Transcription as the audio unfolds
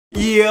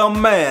Yeah,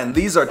 man,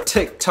 these are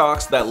Tik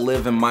Toks that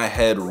live in my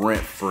head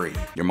rent-free.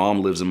 Your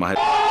mom lives in my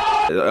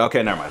head.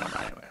 Okay, never mind.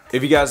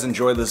 If you guys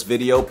enjoy this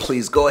video,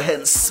 please go ahead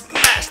and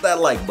smash that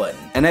like button.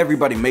 And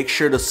everybody, make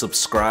sure to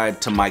subscribe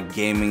to my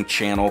gaming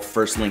channel.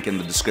 First link in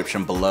the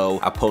description below.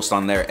 I post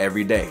on there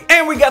every day.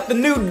 And we got the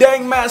new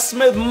Dang Matt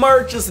Smith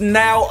merch is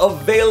now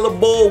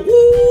available.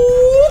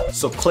 Woo!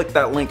 So click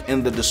that link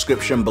in the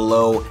description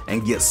below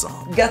and get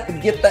some. Got to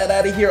get that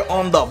out of here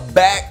on the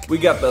back. We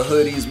got the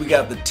hoodies, we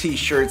got the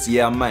t-shirts,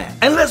 yeah man.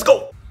 And let's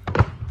go!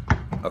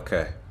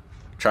 Okay,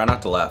 try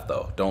not to laugh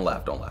though. Don't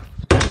laugh.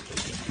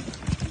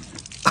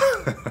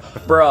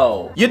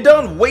 Bro, you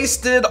done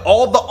wasted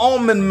all the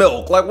almond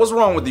milk. Like, what's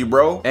wrong with you,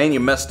 bro? And you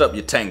messed up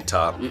your tank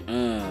top.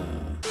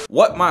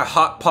 What my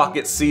Hot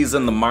Pocket sees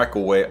in the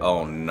microwave.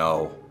 Oh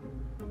no.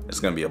 It's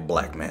gonna be a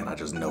black man, I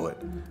just know it.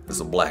 It's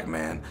a black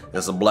man.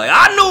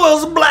 I knew it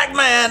was a black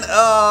man!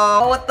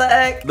 What the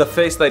heck? The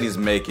face that he's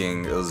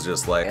making is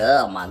just like,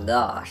 oh my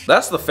gosh.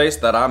 That's the face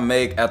that I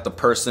make at the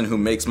person who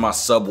makes my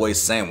Subway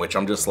sandwich.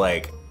 I'm just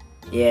like,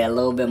 yeah, a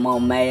little bit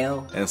more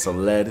mayo. And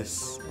some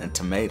lettuce, and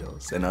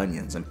tomatoes, and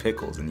onions, and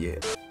pickles, and yeah.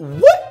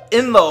 What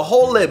in the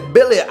holy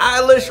Billie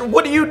Eilish?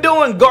 What are you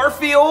doing,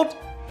 Garfield?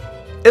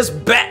 It's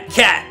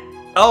Batcat.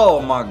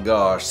 Oh my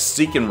gosh,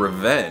 seeking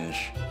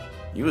revenge.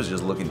 You was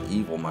just looking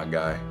evil, my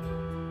guy.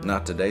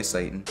 Not today,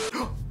 Satan.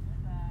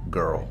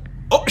 Girl.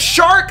 Oh,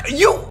 shark,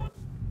 you!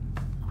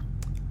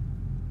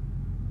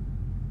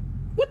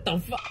 What the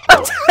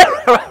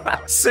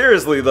fuck?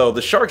 Seriously though,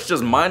 the shark's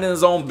just minding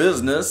his own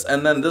business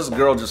and then this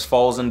girl just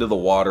falls into the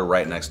water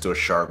right next to a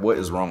shark. What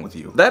is wrong with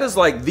you? That is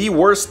like the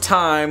worst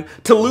time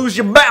to lose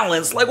your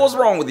balance. Like, what's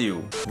wrong with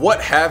you?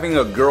 What having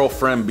a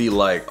girlfriend be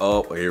like?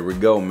 Oh, here we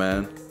go,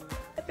 man.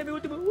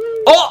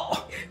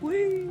 Oh!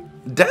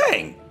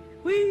 Dang!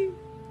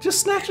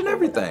 Just snatching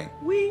everything.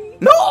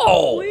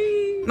 No!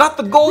 Not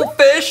the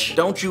goldfish!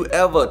 Don't you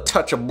ever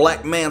touch a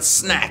black man's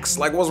snacks.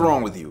 Like, what's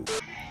wrong with you?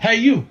 Hey,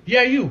 you.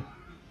 Yeah, you.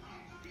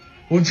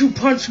 Would you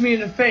punch me in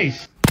the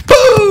face?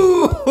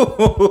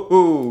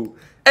 Boo!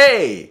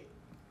 Hey!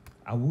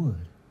 I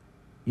would.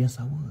 Yes,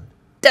 I would.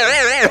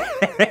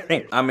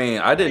 I mean,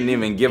 I didn't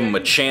even give him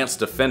a chance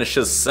to finish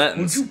his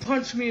sentence. Would you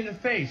punch me in the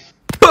face?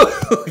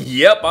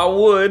 Yep, I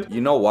would. You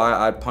know why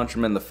I'd punch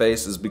him in the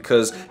face is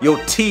because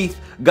your teeth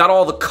got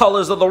all the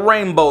colors of the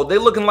rainbow. They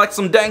looking like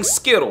some dang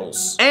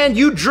Skittles. And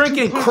you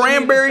drinking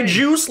cranberry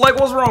juice? Like,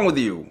 what's wrong with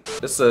you?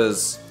 It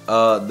says,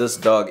 this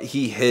dog,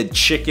 he hid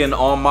chicken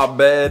on my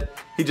bed.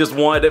 He just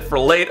wanted it for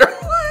later.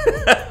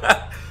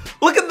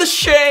 Look at the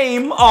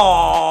shame.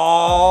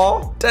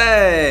 Aww.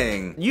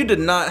 Dang. You did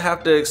not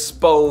have to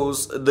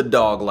expose the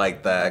dog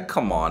like that.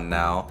 Come on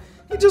now.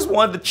 He just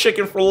wanted the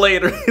chicken for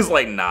later. He's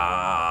like,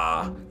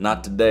 nah,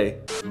 not today.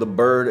 The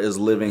bird is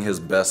living his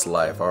best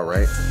life, all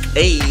right?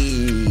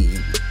 Hey.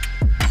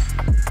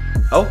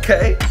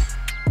 Okay.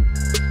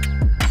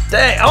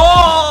 Dang,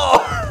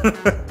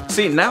 oh!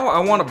 See, now I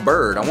want a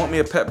bird. I want me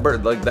a pet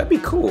bird. Like, that'd be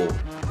cool.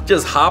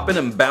 Just hopping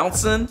and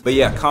bouncing. But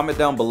yeah, comment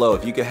down below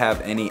if you could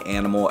have any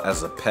animal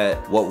as a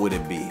pet, what would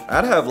it be?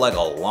 I'd have like a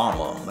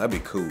llama. That'd be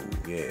cool,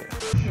 yeah.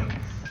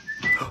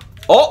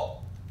 Oh!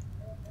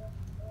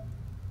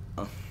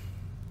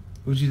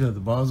 What you thought, the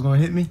ball's gonna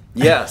hit me?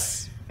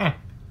 Yes.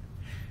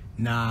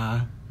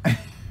 Nah.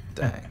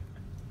 Dang.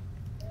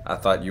 I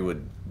thought you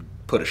would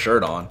put a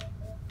shirt on.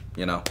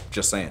 You know,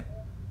 just saying.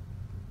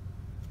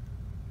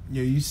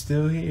 Yo, you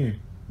still here?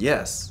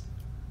 Yes.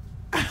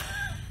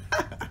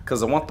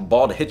 Cause I want the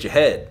ball to hit your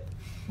head.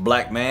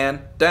 Black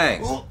man.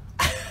 Dang.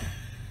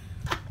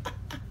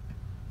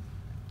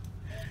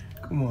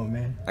 Come on,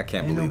 man. I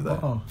can't believe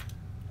that.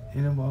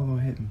 Ain't no ball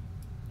gonna hit me.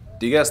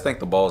 Do you guys think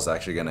the ball is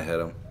actually gonna hit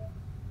him?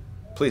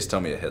 Please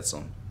tell me it hits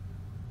him.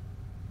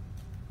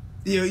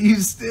 Yo, you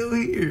still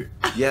here?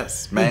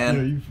 Yes, man.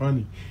 Yo, you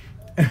funny.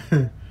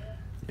 Yeah,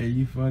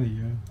 you funny,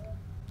 yo.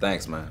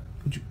 Thanks, man.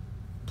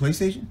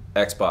 PlayStation?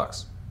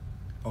 Xbox.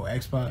 Oh,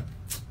 Xbox?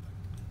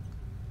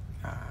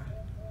 Nah.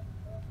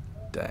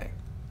 Dang.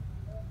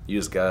 You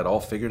just got it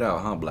all figured out,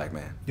 huh, black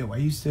man? Yo, why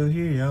you still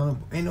here, yo?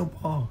 Ain't no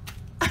ball.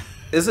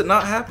 Is it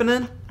not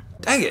happening?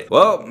 Dang it.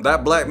 Well,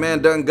 that black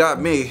man done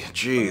got me.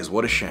 Jeez,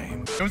 what a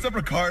shame. Hey, what's up,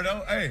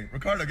 Ricardo? Hey,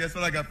 Ricardo, guess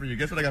what I got for you?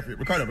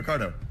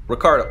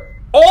 Ricardo.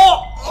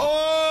 Oh!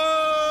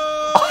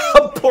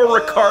 Oh! Poor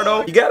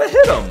Ricardo. You gotta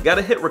hit him.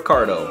 Gotta hit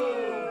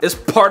Ricardo. It's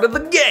part of the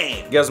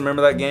game. You guys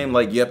remember that game?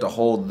 Like, you have to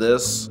hold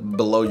this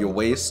below your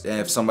waist, and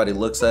if somebody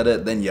looks at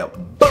it, then you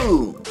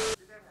boom.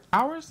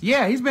 Hours?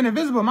 Yeah, he's been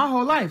invisible my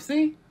whole life,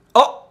 see?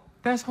 Oh!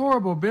 That's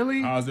horrible,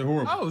 Billy. How's it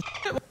horrible? Oh,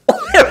 shit.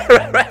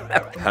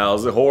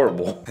 How's it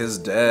horrible? His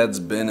dad's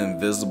been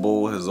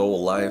invisible his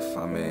whole life.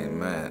 I mean,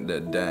 man,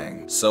 that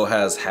dang. So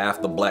has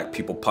half the black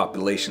people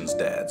population's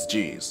dads,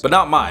 jeez. But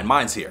not mine,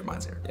 mine's here,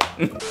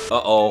 yeah.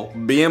 Uh-oh,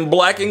 being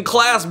black in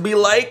class be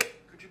like.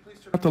 Could you please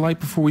turn off the light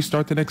before we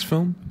start the next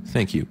film?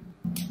 Thank you.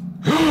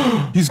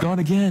 He's gone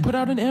again. Put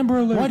out an Amber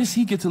Alert. Why does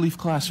he get to leave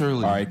class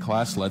early? All right,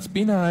 class, let's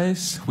be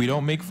nice. We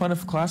don't make fun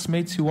of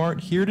classmates who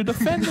aren't here to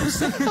defend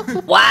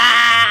themselves.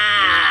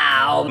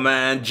 Wow! Wow.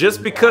 Man,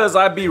 just because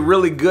I be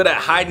really good at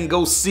hide and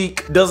go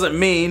seek doesn't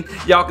mean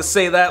y'all can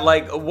say that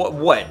like,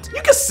 what?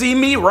 You can see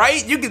me,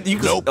 right? You can,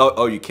 nope.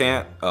 Oh, you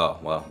can't? Oh,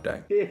 well,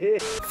 dang.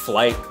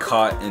 Flight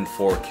caught in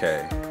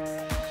 4K.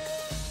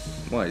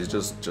 Well, he's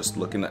just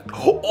looking at,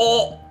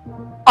 oh!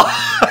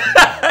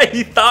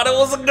 He thought it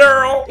was a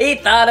girl. He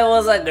thought it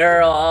was a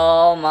girl.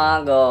 Oh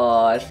my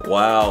gosh.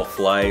 Wow,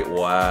 Flight,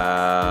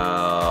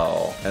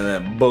 wow. And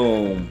then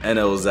boom. And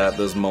it was at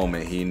this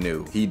moment he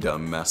knew he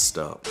done messed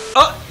up.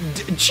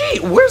 Gee,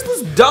 where's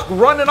this duck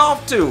running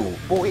off to?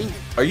 Boy.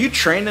 Are you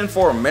training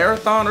for a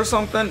marathon or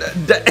something?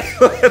 What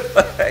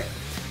the heck?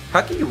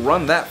 How can you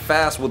run that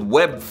fast with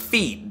webbed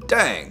feet?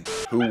 Dang.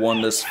 Who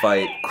won this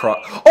fight?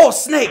 Oh,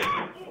 Snake!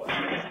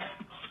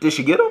 Did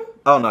she get him?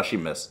 Oh no, she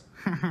missed.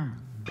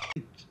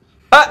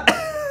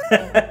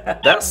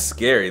 That's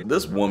scary.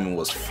 This woman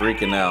was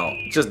freaking out.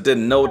 Just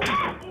didn't know what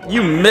to...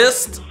 You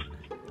missed?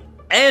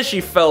 And she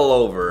fell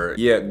over.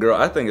 Yeah, girl,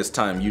 I think it's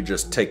time you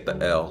just take the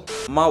L.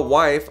 My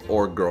wife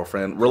or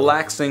girlfriend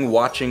relaxing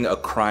watching a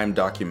crime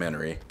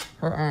documentary.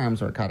 Her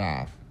arms were cut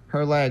off.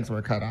 Her legs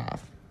were cut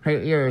off. Her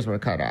ears were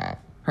cut off.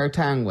 Her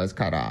tongue was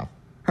cut off.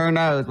 Her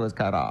nose was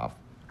cut off.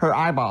 Her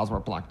eyeballs were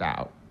plucked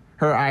out.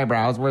 Her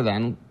eyebrows were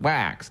then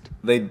waxed.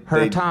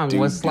 Her tongue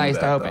was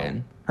sliced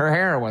open. Her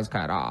hair was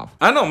cut off.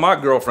 I know my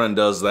girlfriend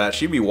does that.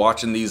 She be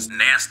watching these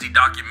nasty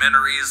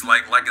documentaries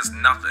like it's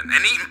nothing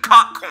and eating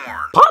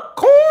popcorn.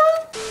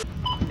 Popcorn?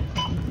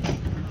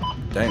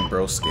 Dang,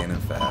 bro, scanning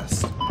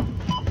fast.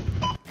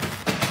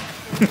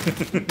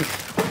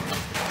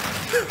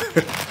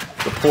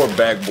 The poor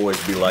bag boys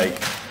be like,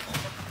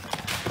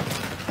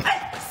 Hey,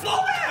 slow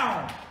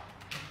down!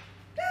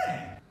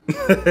 Dang.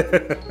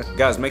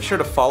 guys, make sure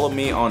to follow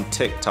me on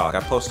TikTok.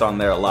 I post on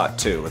there a lot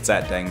too. It's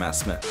at Dang Matt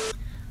Smith.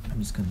 I'm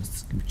just gonna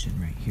scooch in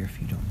right here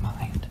if you don't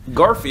mind.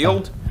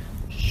 Garfield.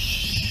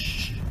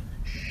 Shh.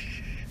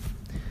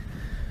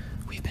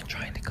 We've been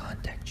trying to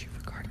contact you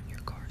regarding your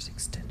car's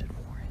extended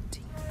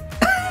warranty.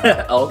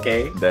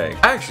 Okay. Dang.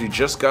 I actually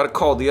just got a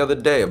call the other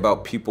day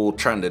about people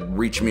trying to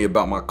reach me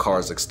about my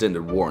car's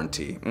extended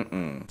warranty.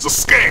 It's a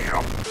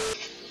scam.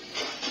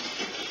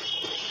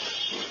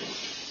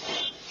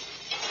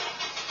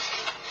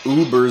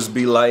 Ubers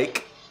be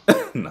like,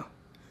 no.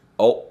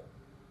 Oh,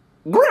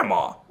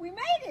 Grandma. We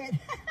made it.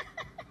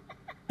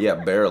 Yeah,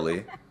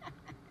 barely.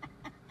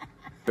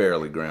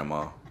 Barely,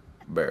 Grandma.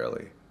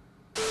 Barely.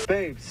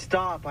 Babe,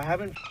 stop. I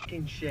haven't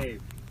f***ing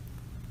shaved.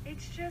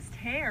 It's just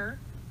hair.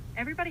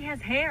 Everybody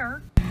has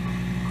hair.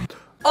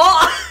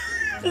 Oh!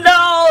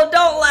 No,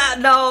 don't laugh.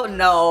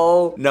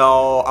 No.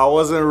 No, I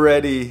wasn't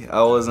ready.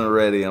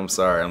 I'm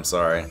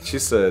sorry. She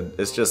said,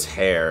 it's just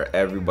hair.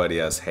 Everybody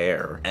has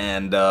hair.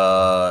 And,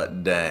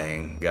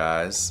 dang,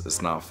 guys,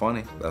 it's not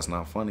funny. That's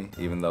not funny.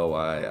 Even though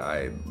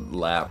I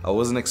laughed. I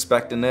wasn't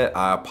expecting it.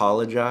 I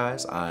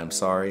apologize. I'm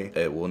sorry.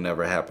 It will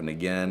never happen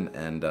again.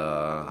 And,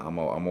 I'm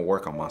gonna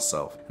work on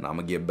myself. And I'm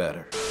gonna get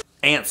better.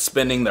 Ants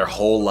spending their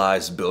whole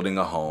lives building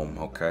a home.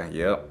 Okay,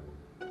 yep.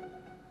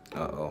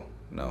 Uh-oh,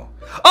 no.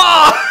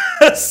 Ah!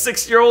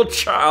 6-year-old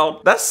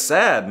child. That's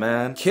sad,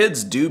 man.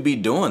 Kids do be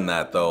doing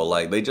that though.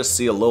 Like they just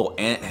see a little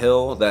ant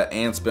hill that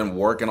ants been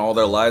working all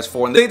their lives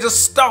for and they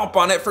just stomp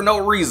on it for no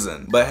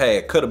reason. But hey,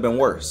 it could have been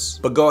worse.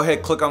 But go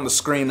ahead, click on the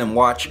screen and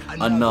watch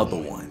another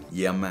one.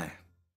 Yeah, man.